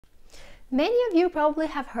Many of you probably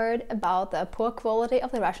have heard about the poor quality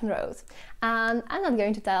of the Russian roads, and I'm not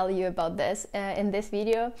going to tell you about this in this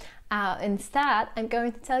video. Instead, I'm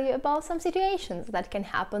going to tell you about some situations that can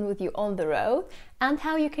happen with you on the road and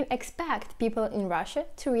how you can expect people in Russia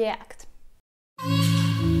to react.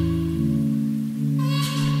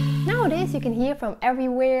 Nowadays, you can hear from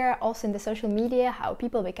everywhere, also in the social media, how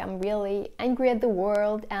people become really angry at the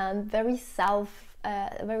world and very selfish,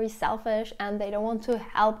 and they don't want to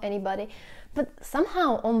help anybody. But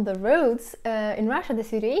somehow on the roads in Russia the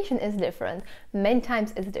situation is different. Many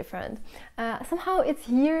times it's different. Somehow it's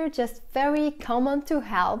here just very common to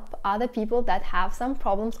help other people that have some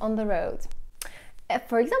problems on the roads.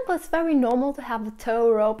 For example, it's very normal to have the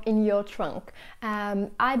tow rope in your trunk.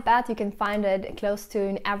 I bet you can find it close to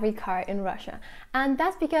in every car in Russia. And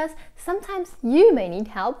that's because sometimes you may need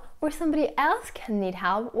help or somebody else can need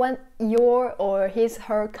help when your or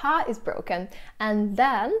her car is broken. And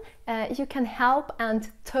then you can help and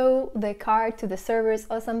tow the car to the service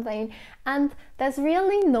or something. And that's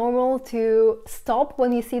really normal to stop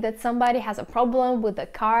when you see that somebody has a problem with the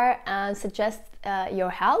car and suggest your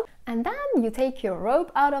help. And then you take your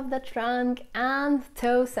rope out of the trunk and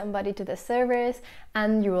tow somebody to the service,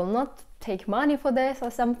 and you will not take money for this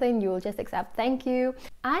or something, you will just accept thank you.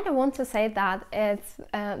 I don't want to say that it's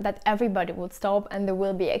that everybody would stop and there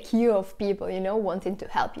will be a queue of people, you know, wanting to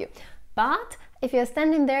help you. But if you're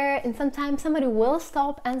standing there and sometimes somebody will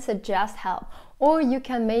stop and suggest help, or you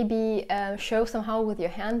can maybe show somehow with your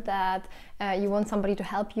hand that you want somebody to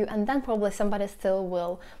help you, and then probably somebody still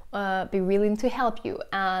will be willing to help you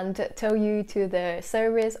and tow you to the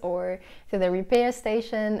service or to the repair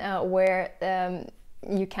station where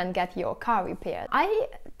you can get your car repaired. I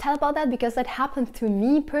tell about that because that happened to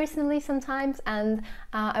me personally sometimes, and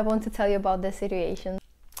I want to tell you about this situation.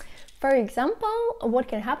 For example, what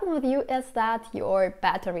can happen with you is that your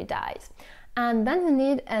battery dies. And then you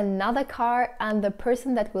need another car, and the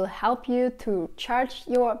person that will help you to charge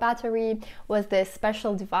your battery with this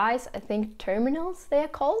special device, I think terminals they are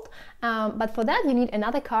called, but for that you need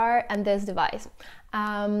another car and this device.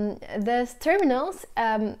 These terminals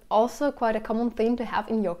also quite a common thing to have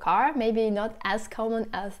in your car, maybe not as common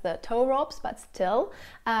as the tow ropes, but still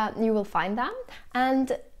you will find them.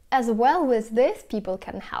 And as well with this, people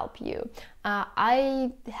can help you.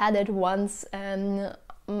 I had it once.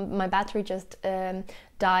 My battery just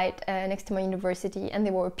died next to my university, and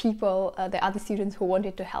there were people, the other students, who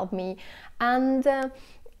wanted to help me, and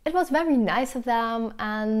it was very nice of them.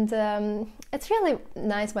 And it's really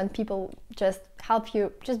nice when people just help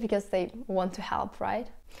you just because they want to help, right?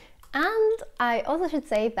 And I also should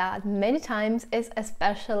say that many times it's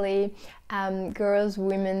especially girls,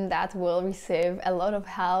 women that will receive a lot of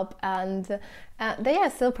help, and they are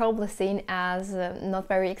still probably seen as not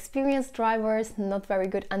very experienced drivers, not very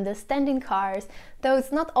good understanding cars, though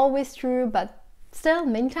it's not always true, but still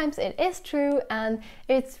many times it is true, and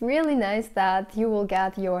it's really nice that you will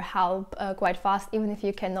get your help quite fast, even if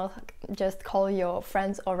you cannot just call your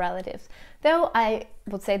friends or relatives. Though I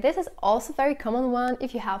would say this is also a very common one.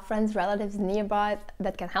 If you have friends, relatives nearby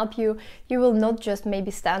that can help you, you will not just maybe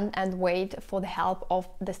stand and wait for the help of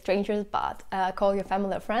the strangers, but call your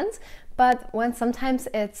family or friends. But when sometimes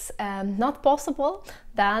it's not possible,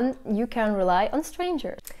 then you can rely on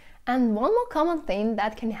strangers. And one more common thing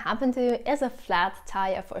that can happen to you is a flat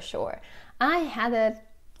tire, for sure. I had it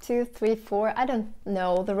 2, 3, 4, I don't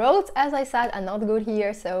know. The roads, as I said, are not good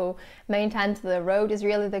here, so many times the road is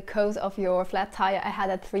really the cause of your flat tire. I had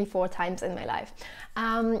it 3, 4 times in my life.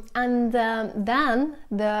 Then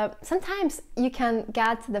sometimes you can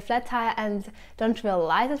get the flat tire and don't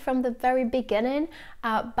realize it from the very beginning,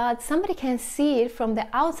 but somebody can see it from the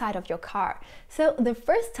outside of your car. So the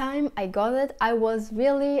first time I got it, I was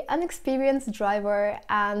really an experienced driver,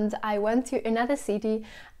 and I went to another city,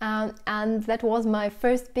 and that was my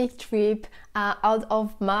first big trip out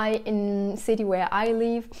of my city where I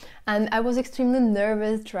live, and I was extremely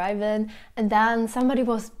nervous driving, and then somebody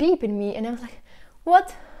was beeping me, and I was like,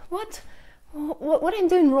 what I'm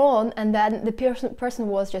doing wrong? And then the person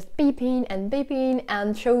was just beeping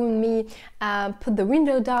and showing me put the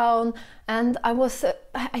window down, and I was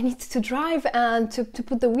I needed to drive and to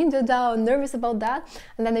put the window down, nervous about that.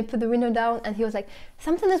 And then I put the window down, and he was like,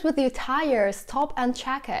 something is with your tire, stop and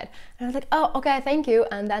check it. And I was like, oh, okay, thank you.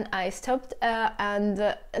 And then I stopped and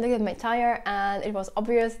looked at my tire, and it was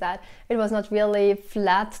obvious that it was not really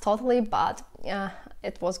flat totally, but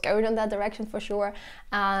it was going in that direction for sure.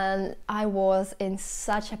 And I was in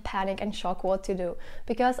such a panic and shock what to do,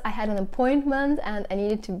 because I had an appointment and I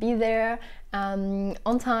needed to be there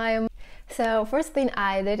on time. So first thing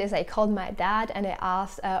I did is I called my dad and I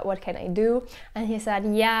asked what can I do, and he said,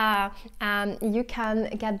 yeah, you can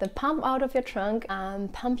get the pump out of your trunk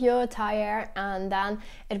and pump your tire, and then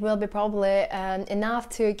it will be probably enough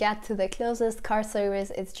to get to the closest car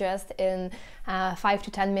service. It's just in 5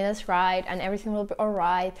 to 10 minutes ride and everything will be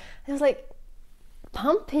alright. I was like,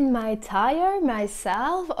 pumping my tire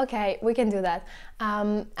myself? Okay, we can do that.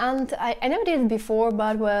 And I never did it before,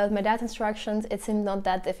 but with my dad's instructions it seemed not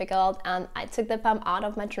that difficult, and I took the pump out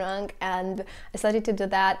of my trunk and I started to do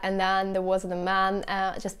that, and then there was a man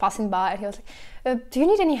just passing by and he was like, do you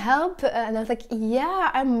need any help? And I was like,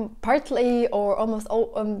 yeah, I'm partly or almost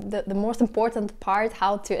the most important part,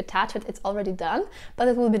 how to attach it, it's already done, but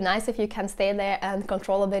it would be nice if you can stay there and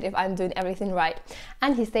control a bit if I'm doing everything right.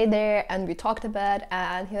 And he stayed there and we talked a bit,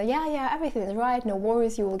 and he was like, yeah, everything is right, no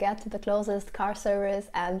worries, you will get to the closest car service.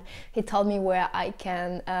 And he told me where I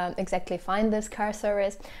can exactly find this car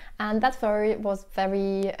service, and that was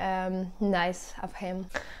very nice of him.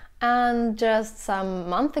 And just some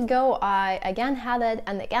month ago I again had it,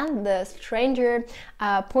 and again the stranger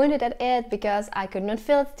pointed at it because I could not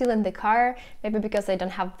feel it still in the car, maybe because I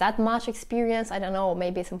don't have that much experience, I don't know,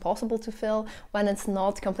 maybe it's impossible to feel when it's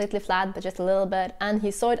not completely flat but just a little bit. And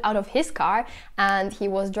he saw it out of his car and he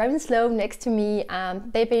was driving slow next to me,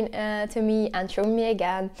 beeping to me and showing me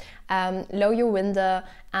again, lower your window,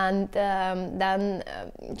 and then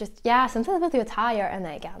just, yeah, something with your tire. And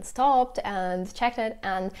I again stopped and checked it,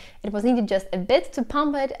 and it was needed just a bit to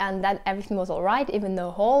pump it, and then everything was all right, even no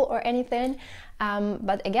hole or anything.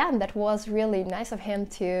 But again, that was really nice of him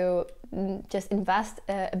to just invest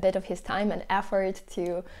a bit of his time and effort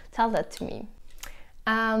to tell that to me.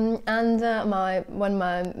 When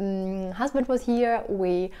my husband was here,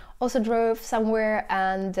 we also drove somewhere,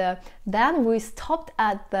 and then we stopped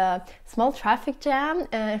at the small traffic jam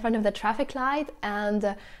in front of the traffic light,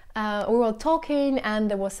 and we were talking and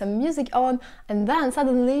there was some music on, and then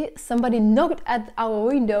suddenly somebody knocked at our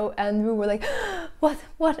window and we were like, what?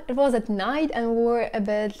 It was at night, and we were a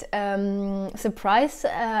bit surprised,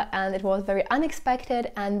 and it was very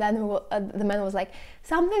unexpected. And then the man was like,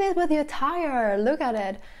 something is with your tire, look at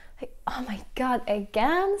it. Like, oh my god,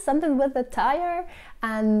 again something with the tire?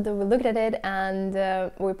 And we looked at it and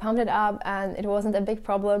we pumped it up, and it wasn't a big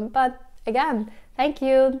problem. But again, thank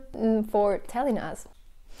you for telling us.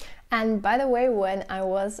 And by the way, when I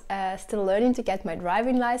was still learning to get my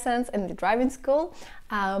driving license in the driving school,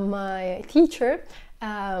 my teacher,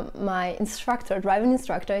 my instructor, driving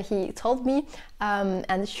instructor, he told me and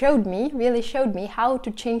really showed me how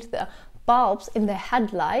to change the bulbs in the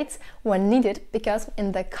headlights when needed, because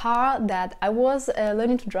in the car that I was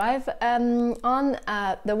learning to drive on,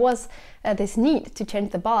 there was this need to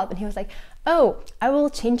change the bulb. And he was like, oh, I will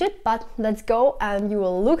change it, but let's go and you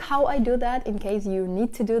will look how I do that in case you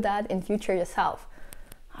need to do that in future yourself.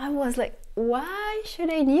 I was like, why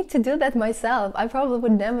should I need to do that myself? I probably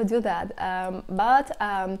would never do that. But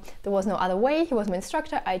there was no other way. He was my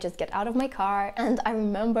instructor. I just get out of my car, and I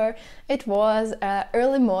remember it was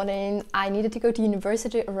early morning. I needed to go to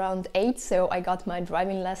university around 8, so I got my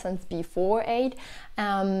driving lessons before 8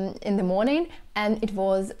 in the morning, and it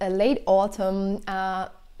was a late autumn,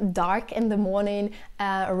 dark in the morning,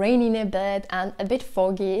 raining a bit and a bit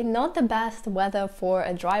foggy, not the best weather for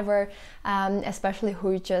a driver, especially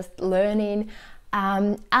who is just learning,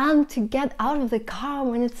 and to get out of the car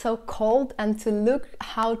when it's so cold and to look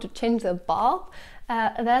how to change the bulb,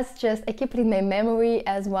 that's just, I keep it in my memory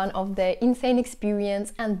as one of the insane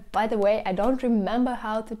experience. And by the way, I don't remember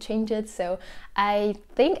how to change it, so I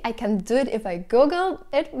think I can do it if I Google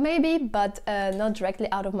it maybe, but not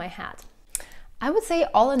directly out of my head. I would say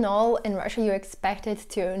all in all, in Russia you're expected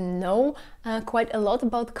to know quite a lot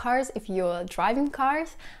about cars if you're driving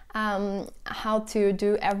cars, how to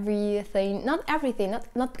do everything, not everything,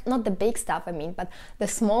 not the big stuff I mean, but the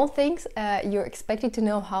small things. You're expected to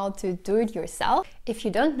know how to do it yourself. If you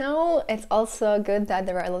don't know, it's also good that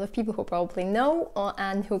there are a lot of people who probably know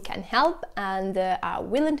and who can help and are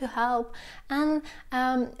willing to help. And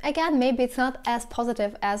again, maybe it's not as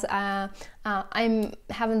positive as I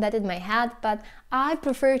haven't that in my head, but I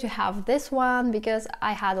prefer to have this one because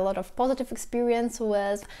I had a lot of positive experience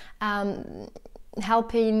with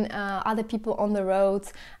helping other people on the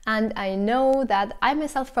roads, and I know that I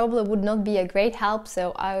myself probably would not be a great help,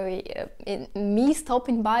 so me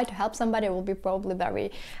stopping by to help somebody will be probably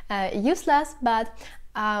very useless. But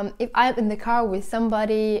If I'm in the car with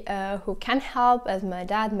somebody who can help, as my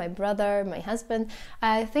dad, my brother, my husband,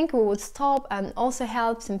 I think we would stop and also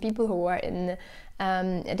help some people who are in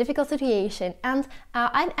a difficult situation. And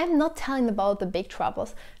I'm not telling about the big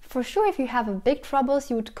troubles. For sure, if you have a big troubles,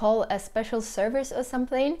 you would call a special service or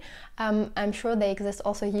something. I'm sure they exist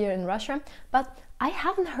also here in Russia, but I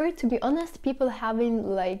haven't heard, to be honest, people having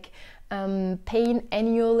like paying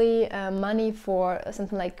annually money for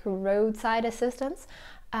something like roadside assistance.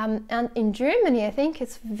 And in Germany, I think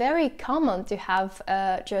it's very common to have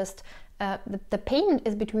the payment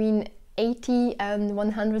is between 80 and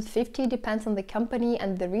 150, depends on the company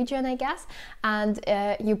and the region, I guess, and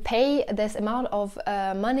you pay this amount of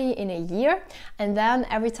money in a year, and then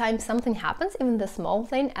every time something happens, even the small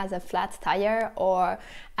thing as a flat tire or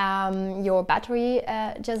your battery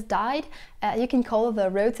just died, you can call the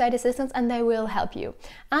roadside assistance and they will help you.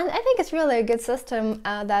 And I think it's really a good system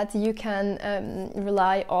that you can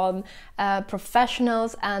rely on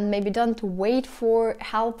professionals and maybe don't wait for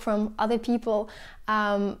help from other people.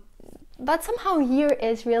 But somehow here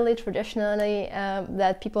is really traditionally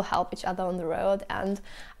that people help each other on the road, and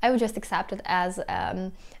I would just accept it as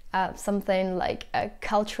something like a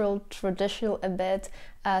cultural, traditional a bit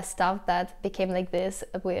stuff that became like this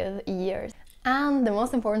with years. And the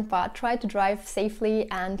most important part, try to drive safely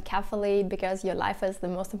and carefully, because your life is the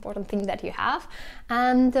most important thing that you have.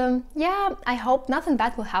 And yeah, I hope nothing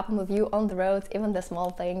bad will happen with you on the road, even the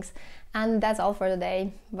small things. And that's all for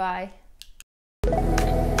today. Bye.